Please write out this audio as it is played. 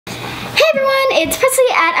Hey everyone, it's Presley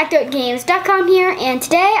at ActOutGames.com here, and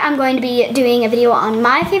today I'm going to be doing a video on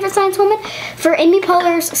my favorite science woman for Amy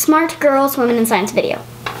Poehler's Smart Girls Women in Science video.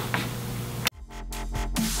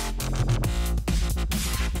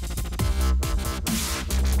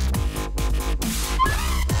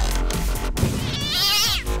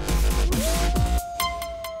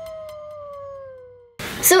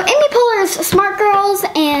 So Amy Poehler's Smart Girls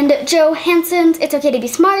and Joe Hanson's It's Okay to Be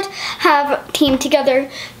Smart have teamed together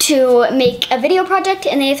to make a video project,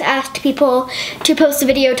 and they've asked people to post a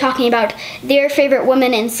video talking about their favorite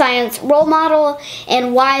women in science role model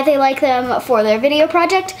and why they like them for their video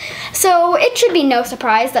project. So it should be no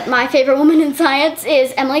surprise that my favorite woman in science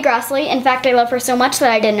is Emily Graslie. In fact, I love her so much that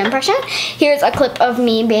I did an impression. Here's a clip of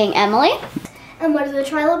me being Emily. And what is a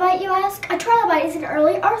trilobite, you ask? A trilobite is an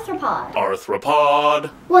early arthropod. Arthropod.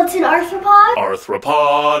 What's an arthropod?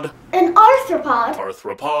 Arthropod. An arthropod.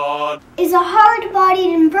 Arthropod. Is a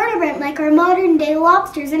hard-bodied invertebrate like our modern-day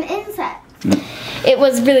lobsters and insects. It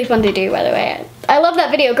was really fun to do, by the way. I love that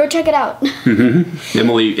video. Go check it out.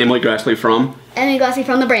 Emily Graslie from? Emily Graslie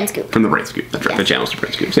from The Brain Scoop. From The Brain Scoop. That's right. The channel's The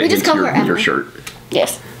Brain Scoop. We just call her Emily. Your shirt.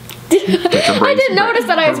 Yes. I didn't notice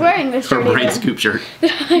that I was wearing this shirt. Her Brain Scoop shirt.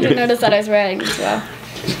 I didn't notice that I was wearing this as well.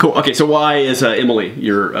 Cool. Okay, so why is Emily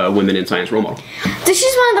your Women in Science role model? So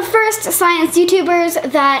she's one of the first science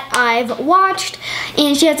YouTubers that I've watched,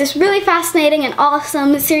 and she has this really fascinating and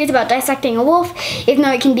awesome series about dissecting a wolf. Even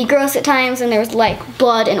though it can be gross at times and there's like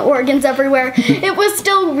blood and organs everywhere, it was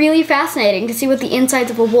still really fascinating to see what the insides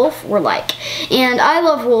of a wolf were like. And I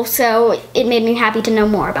love wolves, so it made me happy to know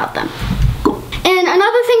more about them. And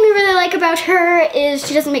another thing we really like about her is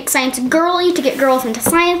she doesn't make science girly to get girls into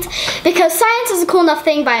science, because science is a cool enough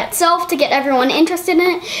thing by itself to get everyone interested in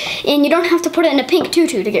it, and you don't have to put it in a pink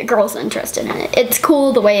tutu to get girls interested in it. It's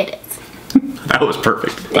cool the way it is. That was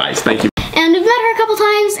perfect. Nice, thank you. And we've met her a couple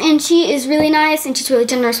times, and she is really nice, and she's really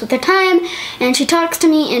generous with her time, and she talks to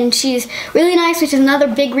me, and she's really nice, which is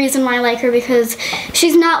another big reason why I like her, because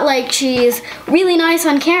she's not like she's really nice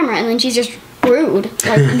on camera, and then she's just rude,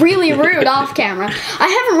 like really rude off camera. I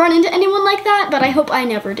haven't run into anyone like that, but I hope I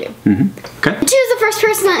never do. Okay. She was the first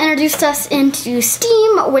person that introduced us into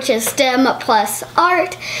STEAM, which is STEM plus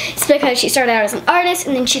art. It's because she started out as an artist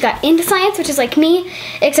and then she got into science, which is like me,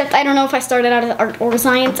 except I don't know if I started out as art or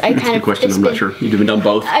science. I That's a good question. I'm not sure. You've even done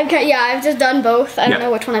both. Yeah, I've just done both. I don't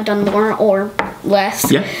know which one I've done more or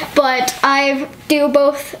less. Yeah. But I do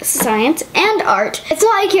both science and art. It's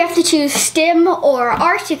not like you have to choose STEM or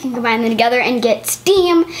art. You can combine them together and get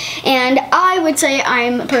STEAM. And I would say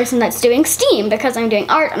I'm a person that's doing STEAM because I'm doing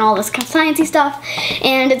art and all this sciencey stuff,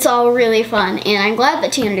 and it's all really fun. And I'm glad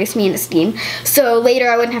that she introduced me into STEAM, so later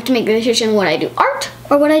I wouldn't have to make the decision would I do art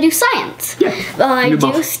or would I do science. Yeah. I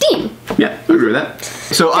do STEAM. Yeah, I agree with that.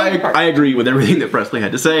 So I agree with everything that Presley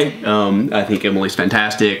had to say. I think Emily's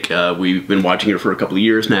fantastic. We've been watching her for a couple of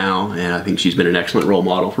years now, and I think she's been an excellent role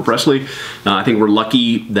model for Presley. I think we're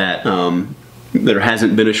lucky that there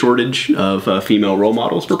hasn't been a shortage of female role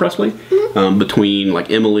models for Presley. Between like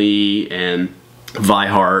Emily and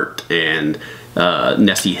Hart and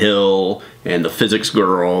Nessy Hill and the physics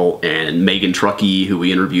girl and Megan Truckey, who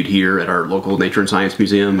we interviewed here at our local Nature and Science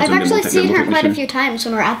Museum. I've actually seen her quite a few times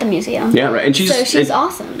when we're at the museum. Yeah, right. And she's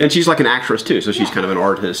awesome. And she's like an actress too, so she's kind of an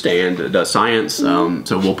artist and does science. So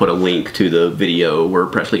we'll put a link to the video where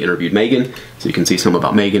Presley interviewed Megan, so you can see some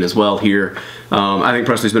about Megan as well here. I think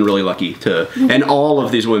Presley's been really lucky to, and all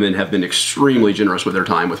of these women have been extremely generous with their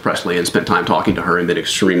time with Presley and spent time talking to her and been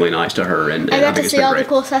extremely nice to her. And I got to see all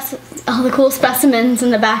the cool specimens in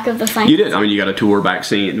the back of the science. You did. I mean, you got a tour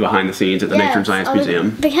behind the scenes at the Nature and Science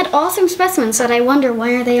Museum. They had awesome specimens that I wonder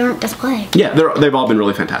why they aren't displayed. Yeah, they've all been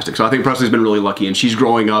really fantastic. So I think Presley's been really lucky, and she's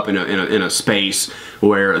growing up in a space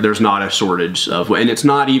where there's not a shortage of, and it's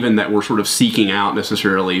not even that we're sort of seeking out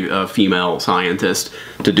necessarily a female scientist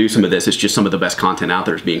to do some of this. It's just some of the best content out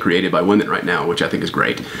there is being created by women right now, which I think is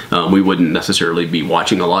great. We wouldn't necessarily be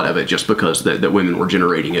watching a lot of it just because that women were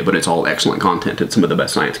generating it, but it's all excellent content. It's some of the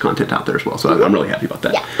best science content out there as well. So I'm really happy about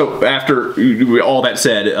that. Yeah. So after all that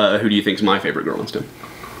said, who do you think is my favorite girl in STEM?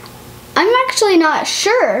 I'm actually not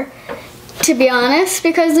sure, to be honest,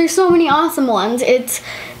 because there's so many awesome ones. It's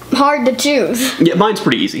hard to choose. Yeah, mine's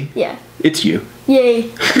pretty easy. Yeah. It's you.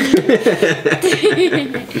 Yay.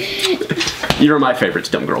 You're my favorite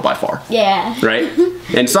STEM girl by far. Yeah. Right?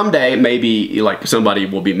 And someday, maybe, like, somebody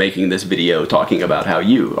will be making this video talking about how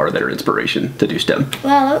you are their inspiration to do STEM.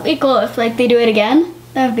 Well, that would be cool if, like, they do it again.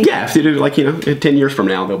 That would be Yeah, if you do, like, 10 years from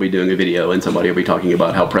now, they'll be doing a video and somebody will be talking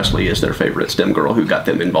about how Presley is their favorite STEM girl who got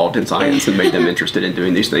them involved in science and made them interested in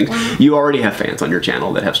doing these things. You already have fans on your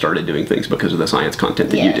channel that have started doing things because of the science content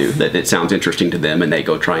that you do, that it sounds interesting to them, and they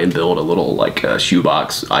go try and build a little, like,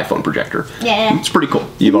 shoebox iPhone projector. Yeah. It's pretty cool.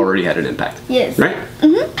 You've already had an impact. Yes. Right? So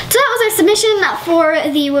that was our submission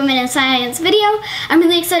for the Women in Science video. I'm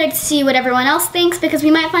really excited to see what everyone else thinks because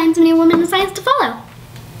we might find some new women in science to follow.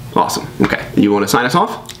 Awesome. Okay. You want to sign us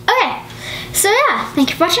off? Okay. So yeah, thank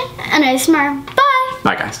you for watching, and I tomorrow. Bye.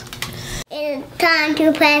 Bye, guys. It's time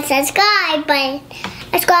to press the subscribe button.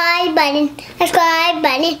 Subscribe button. Subscribe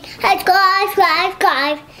button.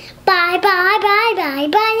 Subscribe. Bye bye bye bye bye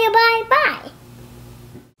bye bye bye.